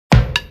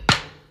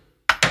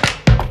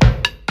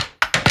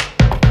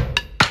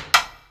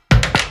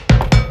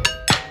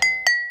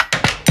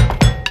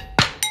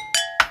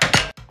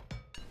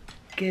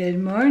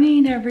Good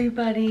morning,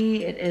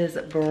 everybody. It is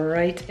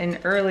bright and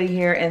early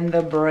here in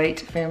the Bright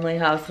family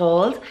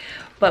household.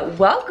 But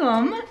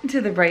welcome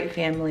to the Bright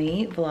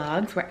Family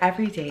Vlogs, where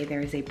every day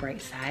there is a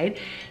bright side.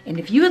 And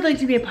if you would like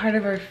to be a part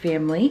of our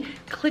family,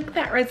 click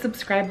that red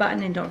subscribe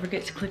button and don't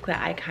forget to click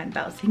that icon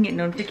bell so you can get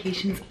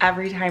notifications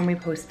every time we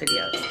post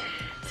videos.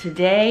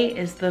 Today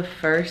is the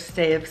first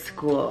day of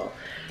school.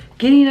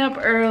 Getting up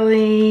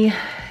early,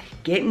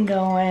 getting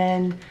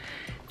going.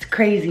 It's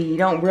crazy. You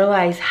don't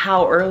realize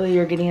how early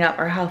you're getting up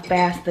or how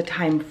fast the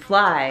time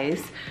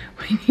flies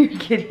when you're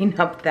getting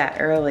up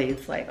that early.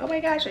 It's like, oh my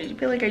gosh, I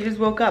feel like I just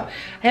woke up.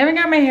 I haven't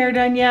got my hair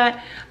done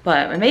yet,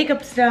 but my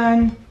makeup's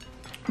done.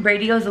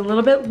 Brady goes a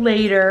little bit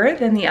later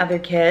than the other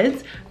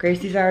kids.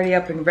 Gracie's already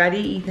up and ready.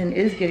 Ethan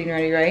is getting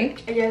ready,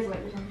 right? It is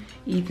later.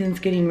 Ethan's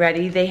getting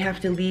ready. They have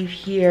to leave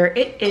here.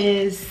 It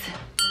is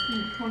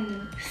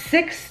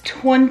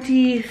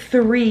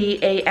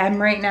 6:23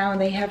 a.m. right now, and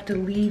they have to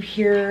leave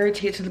here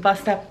to get to the bus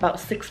stop about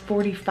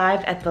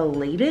 6:45 at the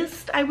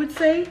latest, I would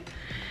say.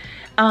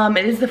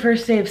 It is the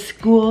first day of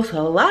school,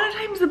 so a lot of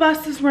times the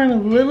buses run a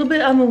little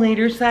bit on the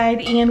later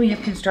side, and we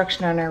have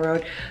construction on our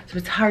road, so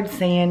it's hard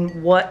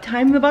saying what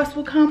time the bus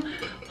will come.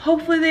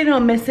 Hopefully they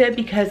don't miss it,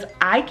 because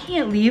I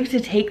can't leave to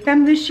take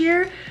them this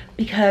year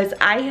because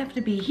I have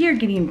to be here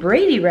getting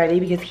Brady ready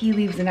because he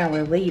leaves an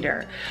hour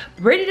later.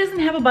 Brady doesn't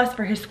have a bus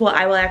for his school.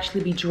 I will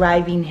actually be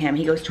driving him.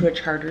 He goes to a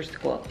charter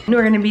school. And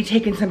we're gonna be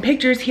taking some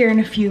pictures here in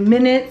a few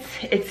minutes.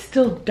 It's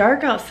still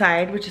dark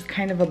outside, which is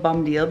kind of a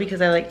bum deal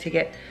because I like to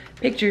get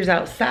pictures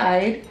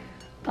outside.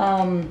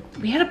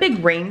 We had a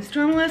big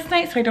rainstorm last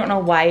night, so I don't know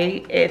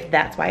why, if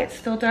that's why it's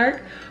still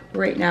dark. But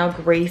right now,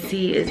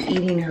 Gracie is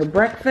eating her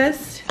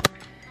breakfast.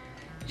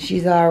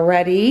 She's all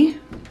ready.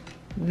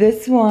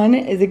 This one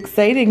is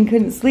exciting.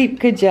 Couldn't sleep,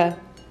 could ya?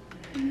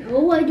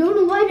 No, I don't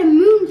know why the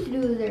moon's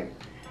still there.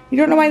 You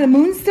don't know why the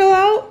moon's still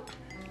out?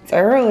 It's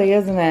early,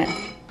 isn't it?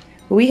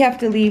 We have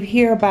to leave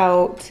here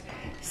about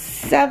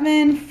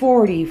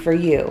 7:40 for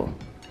you.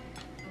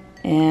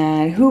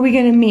 And who are we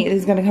gonna meet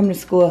is gonna come to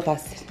school with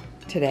us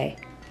today?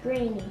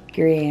 Granny.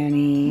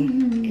 Granny.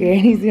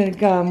 Granny's gonna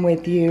come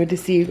with you to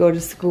see you go to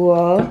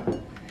school.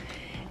 And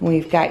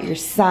we've got your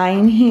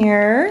sign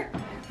here.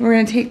 We're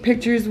gonna take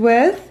pictures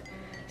with.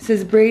 It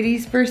says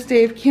Brady's first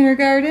day of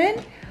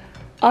kindergarten,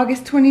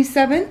 August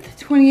 27th,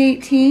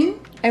 2018.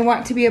 I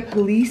want to be a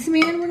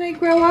policeman when I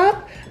grow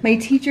up. My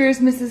teacher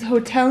is Mrs.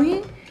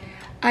 Hotelling.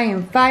 I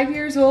am 5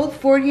 years old,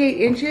 48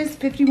 inches,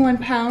 51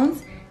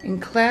 pounds, in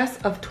class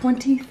of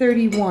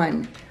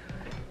 2031.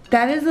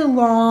 That is a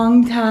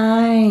long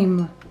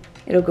time.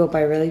 It'll go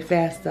by really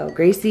fast though.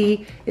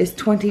 Gracie is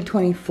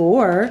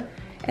 2024,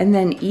 and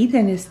then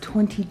Ethan is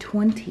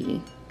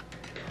 2020.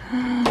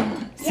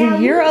 So Yeah,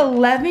 you're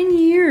 11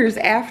 years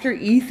after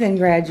Ethan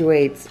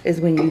graduates is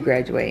when you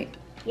graduate.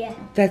 Yeah.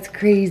 That's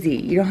crazy.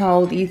 You know how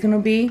old Ethan will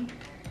be?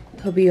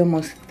 He'll be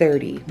almost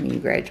 30 when you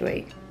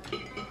graduate.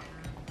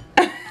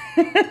 You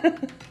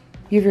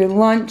have your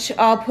lunch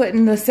all put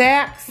in the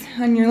sacks,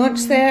 on your lunch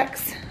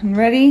sacks, and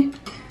ready?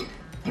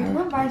 It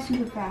went by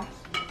super fast.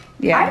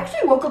 Yeah. I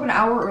actually woke up an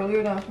hour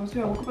earlier than I was supposed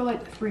to. I woke up at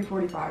like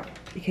 3:45.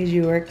 Because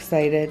you were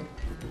excited.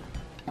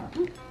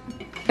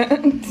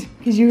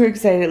 Because you were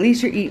excited. At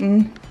least you're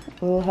eating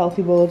a little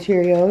healthy bowl of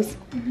Cheerios.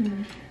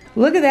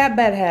 Look at that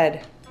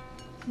bedhead.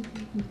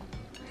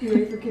 You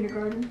ready for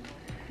kindergarten?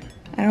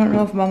 I don't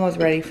know if Mom was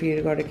ready for you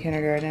to go to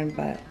kindergarten,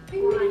 but Are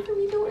you ready for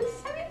me to go to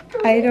 7th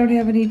grade? I don't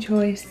have any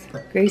choice.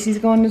 Gracie's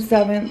going to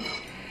 7th.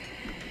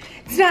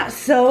 It's not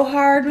so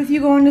hard with you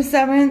going to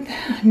 7th.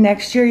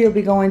 Next year you'll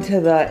be going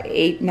to the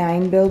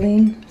 8-9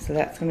 building, so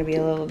that's going to be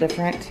a little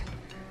different.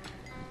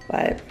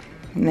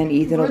 And then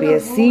Ethan will be a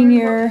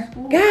senior.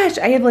 Gosh,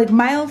 I have like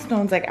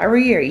milestones like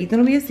every year. Ethan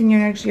will be a senior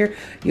next year.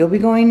 You'll be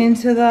going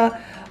into the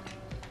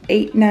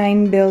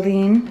 8-9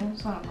 building.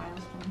 That's not a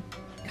milestone.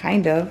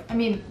 Kind of. I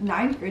mean,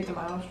 9th grade's a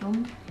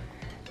milestone.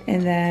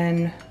 And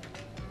then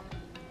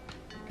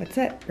that's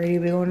it. Brady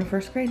will be going to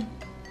 1st grade.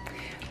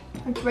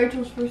 It's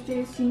Rachel's first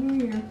day of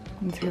senior year.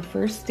 It's her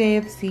first day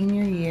of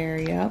senior year,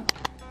 yep.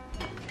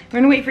 We're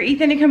gonna wait for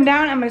Ethan to come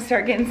down. I'm gonna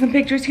start getting some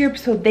pictures here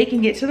so they can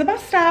get to the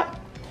bus stop.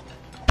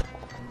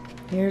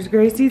 Here's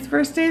Gracie's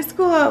first day of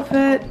school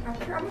outfit.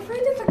 I'm afraid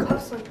that the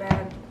cuffs look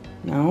bad.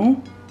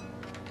 No?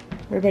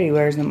 Everybody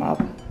wears them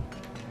up.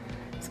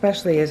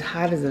 Especially as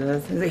hot as it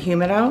is. Is it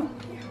humid out?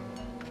 Yeah.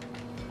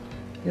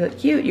 You look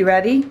cute. You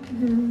ready?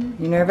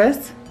 You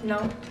nervous? No.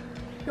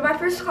 But my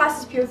first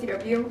class is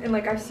POTW, and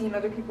like I've seen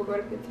other people go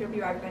to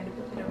POTW, I've been to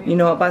POTW. You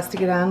know what bus to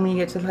get on when you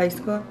get to high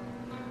school?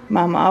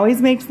 Mom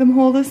always makes them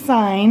hold a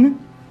sign.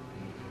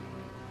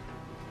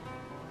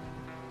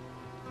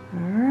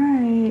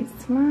 Alright,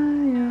 smile.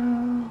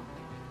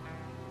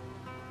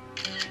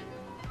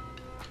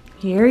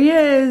 Here he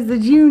is, the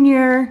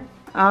junior.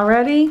 All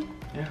ready?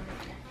 Yeah.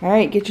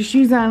 Alright, get your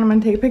shoes on. I'm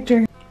gonna take a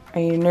picture. Are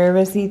you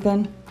nervous,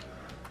 Ethan?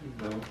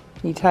 No.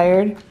 You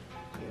tired? Yeah.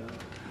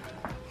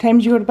 What time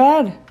did you go to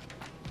bed?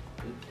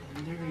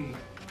 10:30.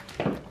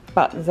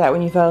 But is that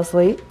when you fell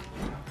asleep?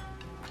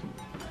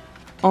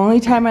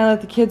 Only time I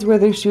let the kids wear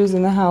their shoes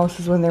in the house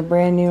is when they're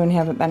brand new and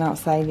haven't been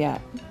outside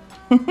yet.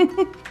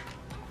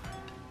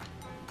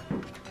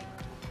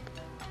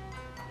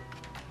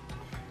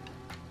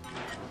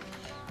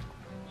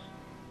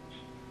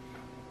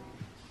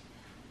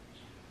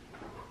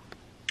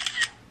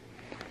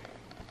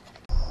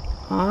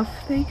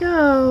 Off they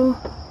go.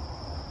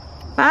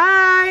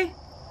 Bye.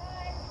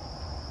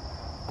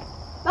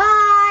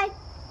 Bye.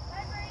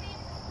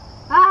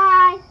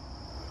 Bye.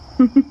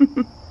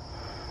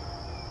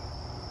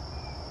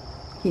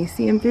 Can you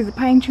see them through the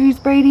pine trees,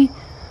 Brady?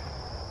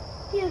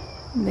 Yeah.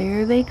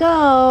 There they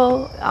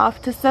go.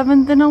 Off to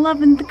 7th and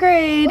 11th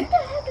grade. What the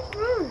heck is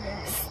wrong with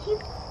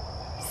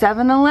that?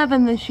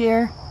 7-11 this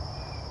year.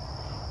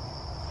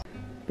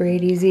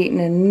 Brady's eating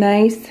a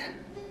nice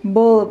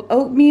bowl of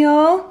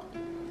oatmeal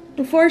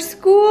before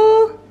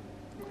school.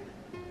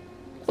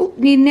 Oh,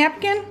 need a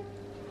napkin?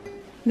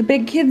 The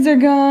big kids are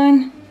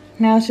gone.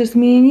 Now it's just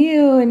me and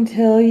you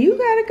until you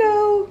gotta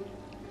go.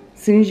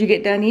 As soon as you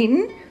get done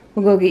eating,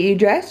 we'll go get you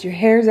dressed. Your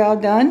hair's all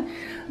done.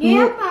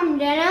 Yep, I'm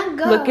gonna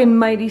go. Looking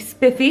mighty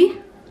spiffy.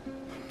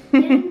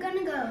 Then I'm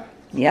gonna go.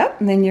 Yep,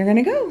 and then you're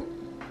gonna go.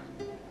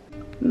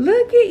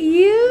 Look at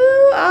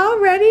you, all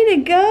ready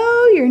to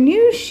go. Your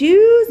new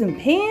shoes and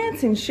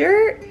pants and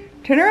shirt.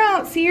 Turn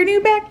around, see your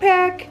new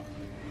backpack.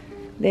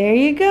 There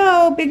you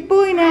go, big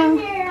boy now.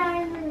 Under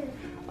Armour.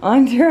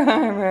 Under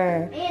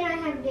Armour. And I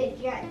have the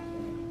jacket.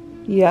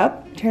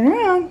 Yep, turn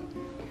around.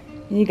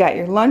 And you got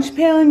your lunch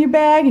pail in your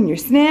bag and your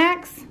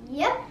snacks.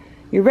 Yep.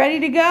 You ready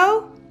to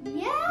go?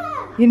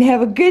 Yeah. You gonna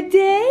have a good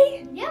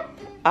day? Yep.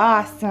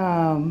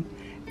 Awesome.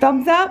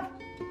 Thumbs up?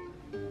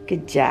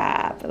 Good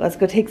job. Let's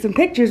go take some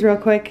pictures real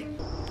quick.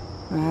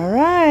 All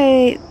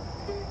right.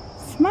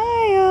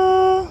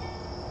 Smile.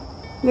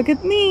 Look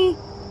at me.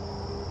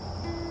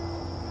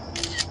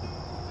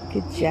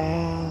 Good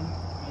job.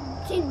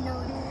 Didn't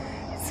know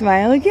that.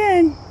 Smile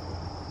again.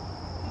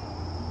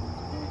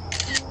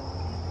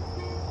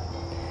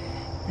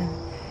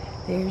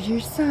 There's your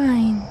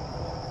sign.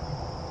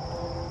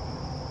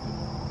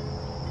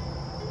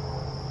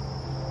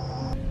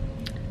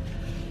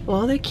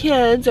 Well, the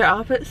kids are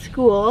off at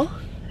school,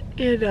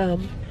 and I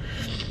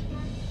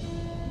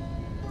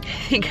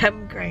think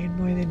I'm crying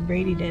more than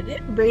Brady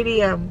did.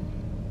 Brady,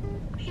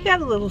 he got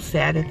a little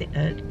sad at the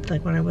end,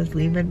 like when I was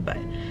leaving, but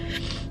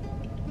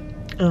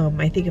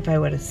I think if I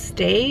would have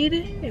stayed,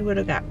 it would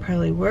have got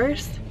probably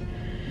worse.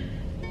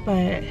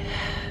 But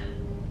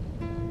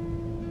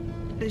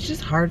it's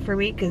just hard for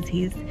me because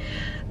he's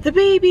the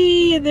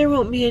baby and there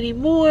won't be any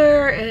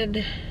more,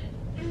 and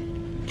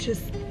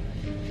just,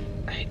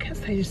 I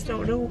guess I just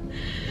don't know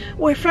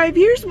where 5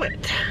 years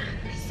went.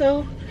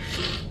 So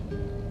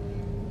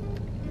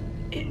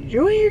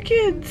enjoy your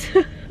kids.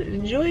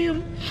 Enjoy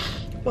them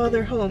while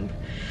they're home,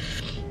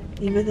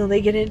 even though they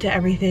get into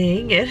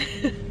everything and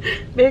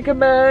make a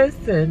mess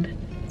and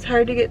it's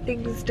hard to get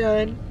things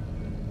done.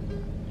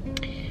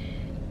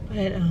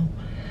 But they'll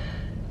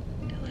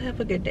have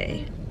a good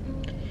day.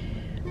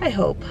 I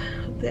hope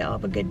they'll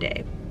have a good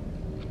day.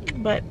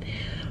 But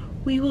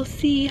we will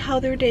see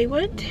how their day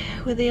went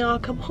when they all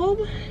come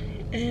home,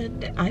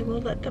 and I will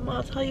let them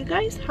all tell you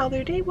guys how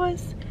their day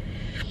was.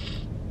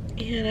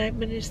 And I'm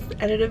gonna just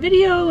edit a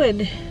video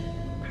and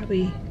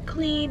probably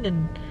clean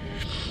and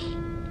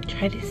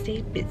try to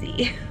stay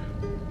busy.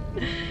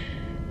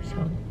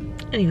 So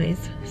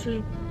anyways,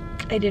 so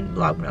I didn't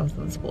vlog when I was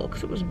in school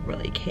because it was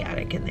really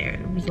chaotic in there.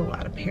 There was a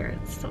lot of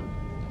parents. So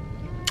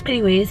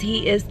anyways,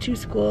 he is to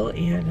school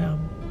and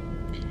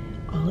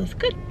all is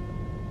good.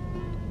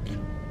 So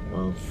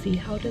we'll see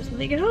how it is when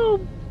they get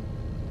home.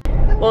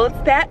 Well, it's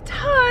that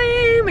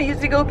time. I used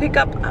to go pick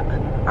up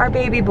our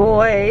baby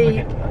boy.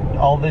 Look at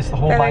all this, the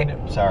whole line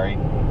of, sorry,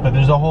 but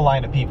there's a whole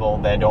line of people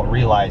that don't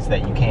realize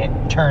that you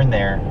can't turn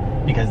there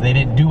because they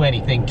didn't do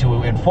anything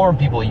to inform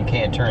people you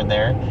can't turn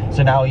there.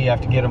 So now you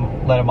have to get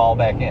them, let them all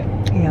back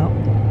in.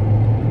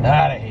 Yep.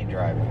 God, I hate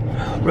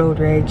driving. Road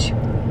rage.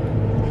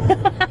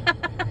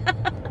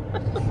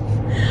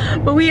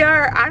 But we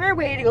are on our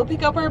way to go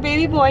pick up our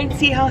baby boy and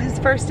see how his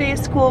first day of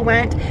school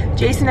went.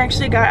 Jason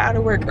actually got out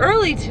of work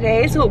early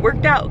today, so it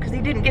worked out because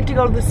he didn't get to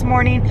go this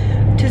morning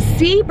to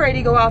see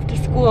Brady go off to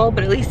school,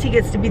 but at least he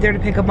gets to be there to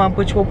pick him up,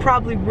 which will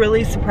probably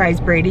really surprise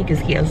Brady because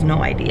he has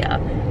no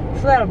idea.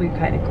 So that'll be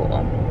kind of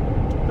cool.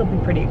 He'll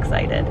be pretty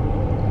excited.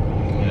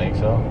 You think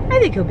so? I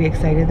think he'll be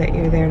excited that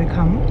you're there to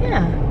come.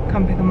 Yeah,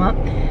 come pick him up.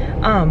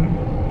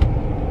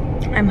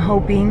 I'm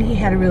hoping he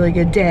had a really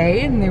good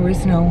day and there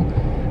was no,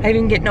 I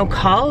didn't get no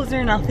calls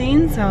or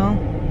nothing, so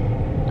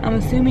I'm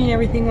assuming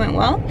everything went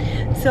well.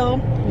 So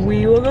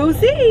we will go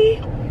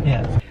see.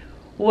 Yeah.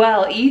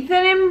 Well,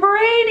 Ethan and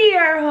Brady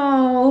are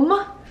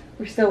home.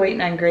 We're still waiting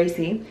on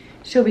Gracie.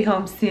 She'll be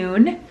home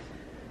soon.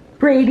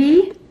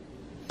 Brady,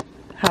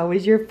 how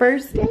was your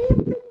first day of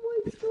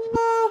Midwood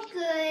School?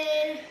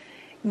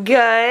 Good.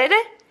 Good.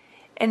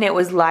 And it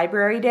was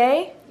library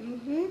day?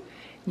 Mm-hmm.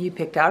 You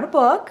picked out a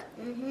book.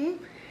 Mm-hmm.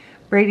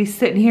 Brady's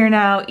sitting here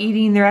now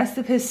eating the rest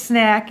of his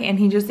snack, and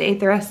he just ate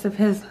the rest of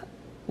his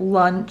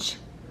lunch.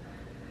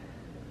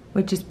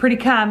 which is pretty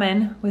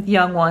common with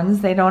young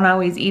ones. They don't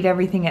always eat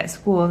everything at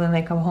school, then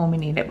they come home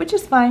and eat it, which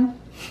is fine.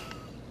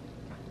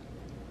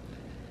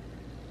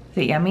 Is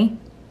it yummy?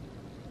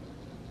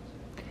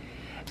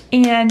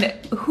 And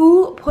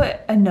who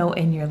put a note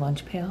in your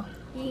lunch pail?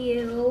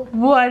 You.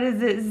 What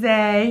does it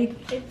say?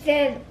 It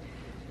says,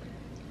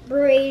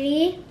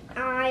 Brady,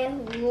 I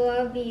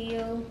love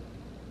you.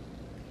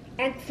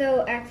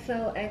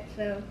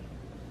 XOXOXO.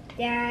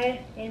 Dad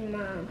and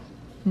Mom.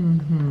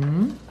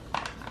 Mm-hmm.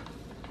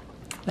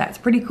 That's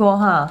pretty cool,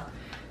 huh?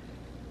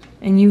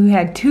 And you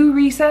had 2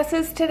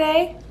 recesses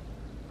today?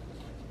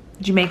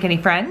 Did you make any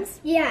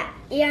friends? Yeah,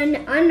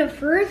 and on the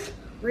first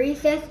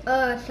recess,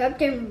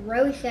 something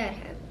really sad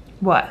happened.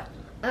 What?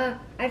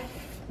 I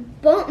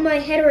bumped my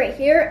head right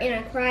here and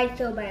I cried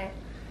so bad.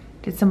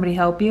 Did somebody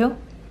help you?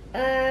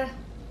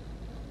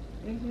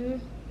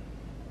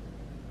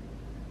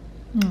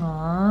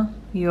 Aw,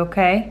 you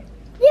okay?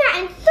 Yeah,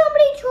 and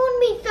somebody told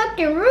me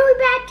something really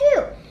bad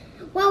too.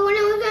 Well, when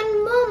I was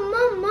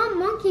on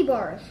monkey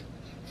bars,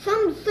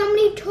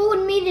 somebody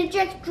told me to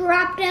just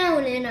drop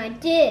down, and I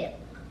did.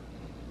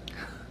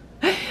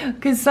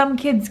 Because some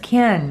kids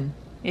can.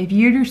 If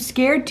you're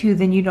scared to,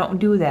 then you don't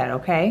do that,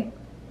 okay?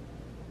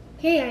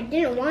 Hey, I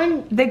didn't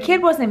want. The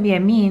kid wasn't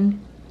being mean.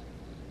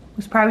 He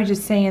was probably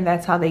just saying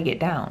that's how they get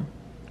down.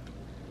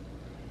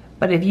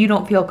 But if you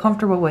don't feel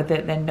comfortable with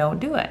it, then don't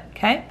do it,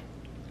 okay?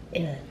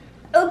 Yeah.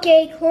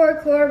 Okay,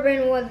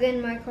 Corbin was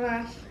in my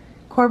class.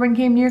 Corbin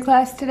came to your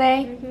class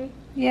today? Mm-hmm.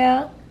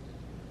 Yeah,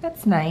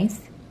 that's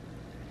nice.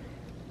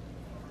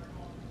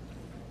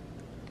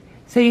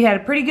 So you had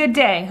a pretty good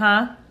day,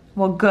 huh?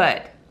 Well, good.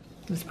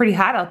 It was pretty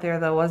hot out there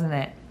though, wasn't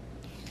it?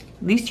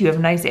 At least you have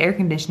nice air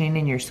conditioning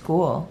in your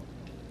school.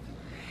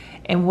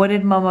 And what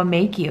did Mama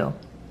make you?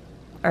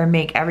 Or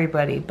make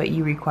everybody, but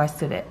you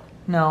requested it?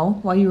 No,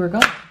 while you were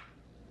gone.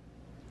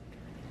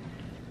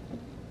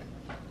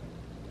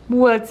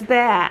 What's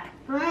that?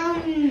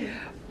 Brownies.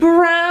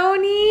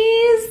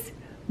 Brownies?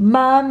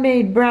 Mom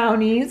made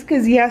brownies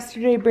because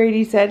yesterday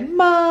Brady said,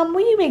 Mom,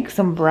 will you make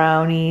some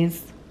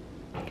brownies?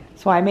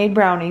 So I made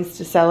brownies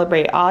to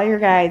celebrate all your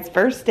guys'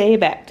 first day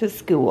back to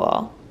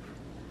school.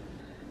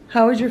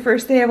 How was your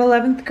first day of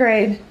 11th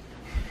grade?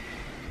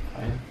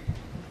 Fine.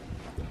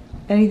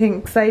 Anything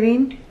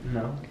exciting?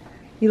 No.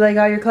 You like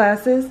all your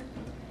classes?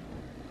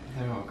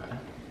 They're okay.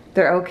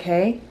 They're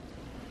okay?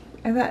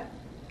 I thought,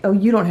 oh,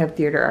 you don't have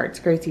theater arts.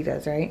 Gracie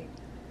does, right?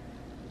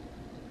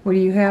 What do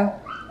you have?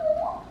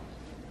 Oh,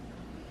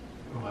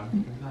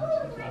 I'm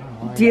classes? I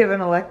don't know. Do you have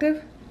an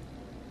elective?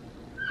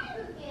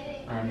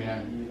 I mean, I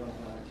don't know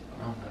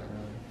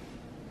really.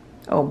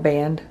 Oh,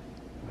 band.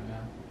 But,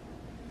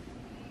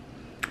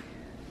 yeah.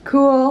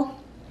 Cool.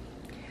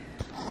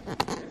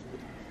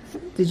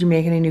 Did you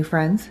make any new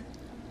friends?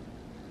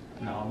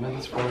 No, I'm in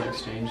this foreign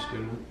exchange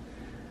student.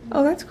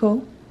 Oh, that's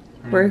cool.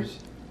 Her Where? name's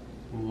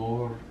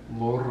Laura.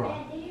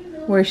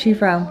 Where's she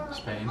from?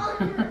 Spain.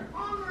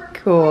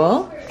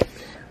 Cool.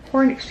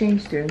 Foreign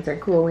exchange students are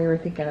cool. We were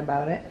thinking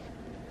about it.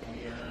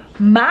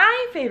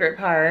 My favorite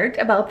part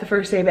about the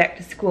first day back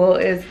to school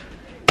is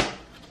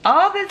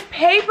all this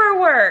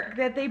paperwork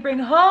that they bring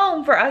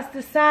home for us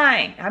to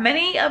sign. How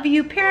many of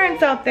you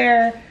parents out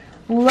there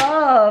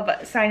love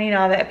signing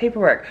all that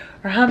paperwork?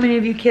 Or how many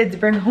of you kids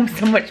bring home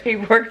so much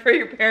paperwork for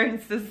your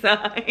parents to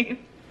sign?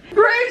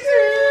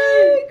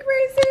 Gracie!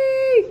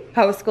 Gracie!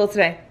 How was school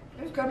today?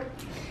 It was good.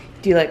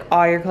 Do you like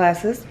all your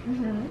classes?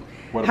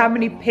 Mm-hmm. How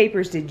many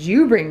papers did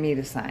you bring me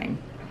to sign?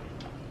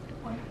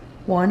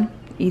 One?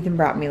 Ethan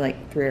brought me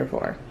like 3 or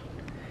 4.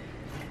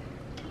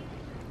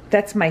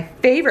 That's my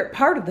favorite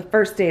part of the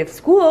first day of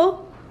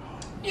school.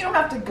 You don't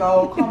have to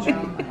go. Calm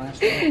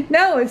down.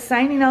 No, it's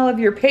signing all of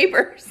your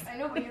papers. I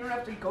know, but you don't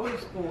have to go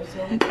to school,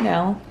 so.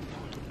 No.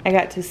 I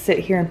got to sit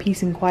here in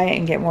peace and quiet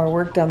and get more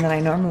work done than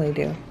I normally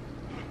do.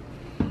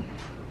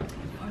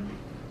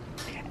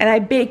 And I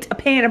baked a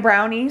pan of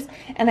brownies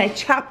and I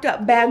chopped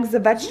up bags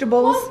of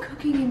vegetables. I love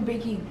cooking and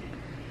baking.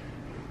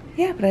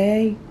 Yeah, but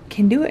I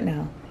can do it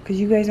now because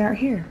you guys aren't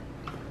here.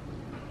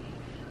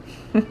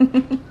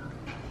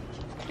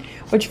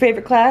 What's your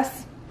favorite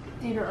class?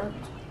 Theater arts.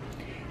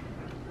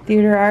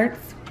 Theater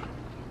arts.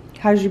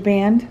 How's your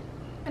band?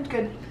 It's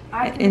good.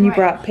 And you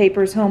brought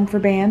papers home for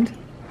band?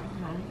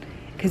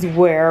 Because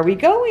where are we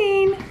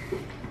going?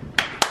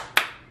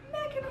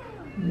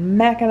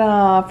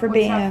 Mackinac for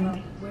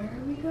band. Where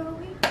are we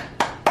going?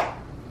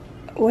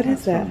 What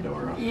is that?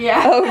 Dora.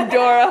 Yeah. Oh,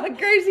 Dora.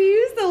 Gracie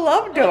used to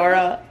love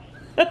Dora.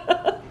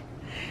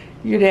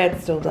 Your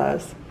dad still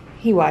does.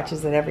 He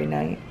watches it every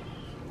night.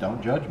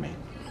 Don't judge me.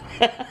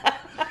 What's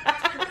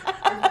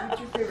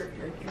your favorite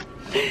character?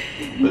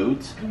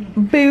 Boots.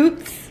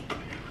 Boots.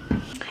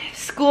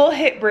 School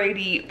hit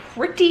Brady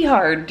pretty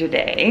hard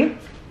today.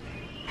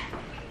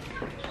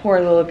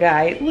 Poor little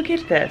guy. Look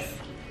at this.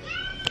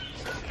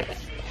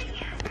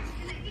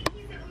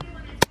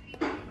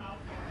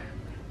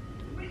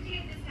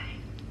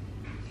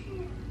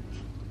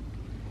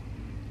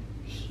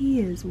 He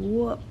is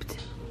whooped.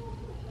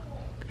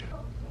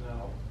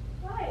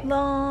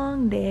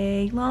 Long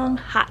day, long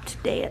hot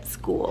day at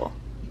school.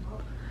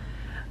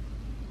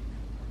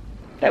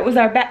 That was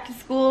our back to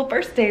school,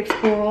 first day of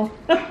school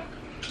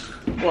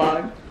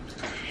vlog.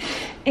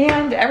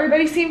 And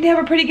everybody seemed to have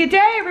a pretty good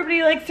day.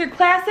 Everybody likes their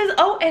classes.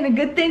 Oh, and a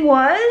good thing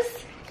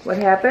was, what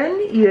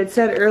happened? You had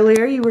said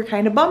earlier you were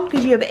kind of bummed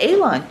because you have a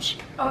lunch.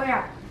 Oh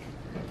yeah.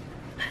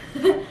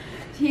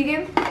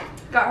 Tegan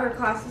got her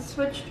classes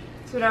switched,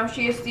 so now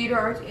she has theater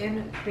arts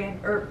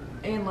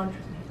and lunch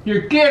with me.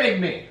 You're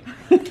kidding me.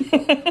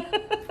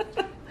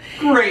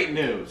 Great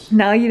news.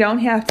 Now you don't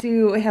have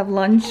to have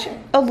lunch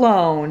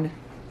alone.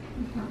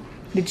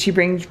 Did she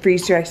bring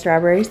freeze-dried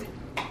strawberries?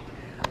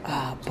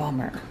 Oh,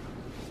 bummer.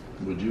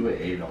 Would you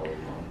have ate all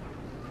alone?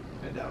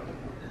 I doubt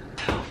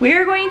it. We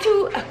are going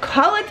to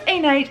call it a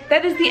night.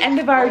 That is the end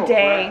of our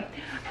day.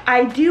 Crap.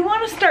 I do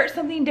want to start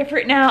something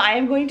different now. I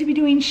am going to be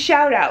doing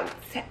shout outs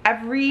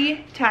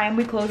every time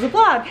we close a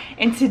vlog.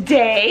 And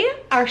today,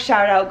 our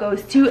shout out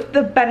goes to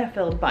the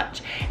Benefield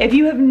Bunch. If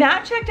you have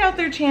not checked out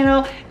their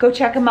channel, go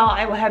check them out.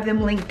 I will have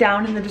them linked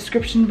down in the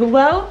description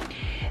below.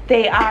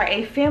 They are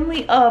a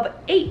family of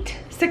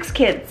 6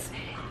 kids.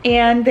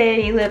 And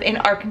they live in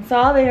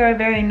Arkansas. They are a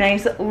very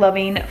nice,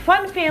 loving,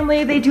 fun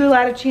family. They do a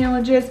lot of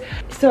challenges.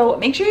 So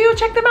make sure you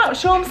check them out.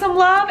 Show them some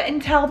love and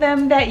tell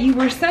them that you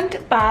were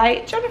sent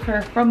by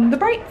Jennifer from The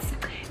Brights.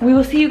 And we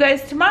will see you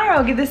guys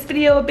tomorrow. Give this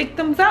video a big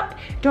thumbs up.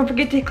 Don't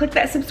forget to click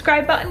that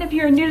subscribe button if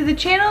you're new to the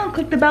channel. And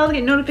click the bell to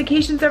get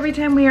notifications every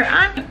time we are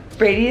on.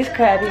 Brady is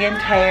crabby and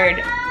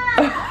tired.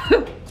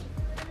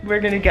 We're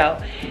gonna go.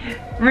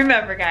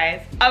 Remember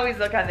guys, always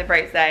look on the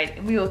bright side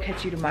and we will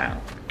catch you tomorrow.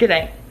 Good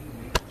night.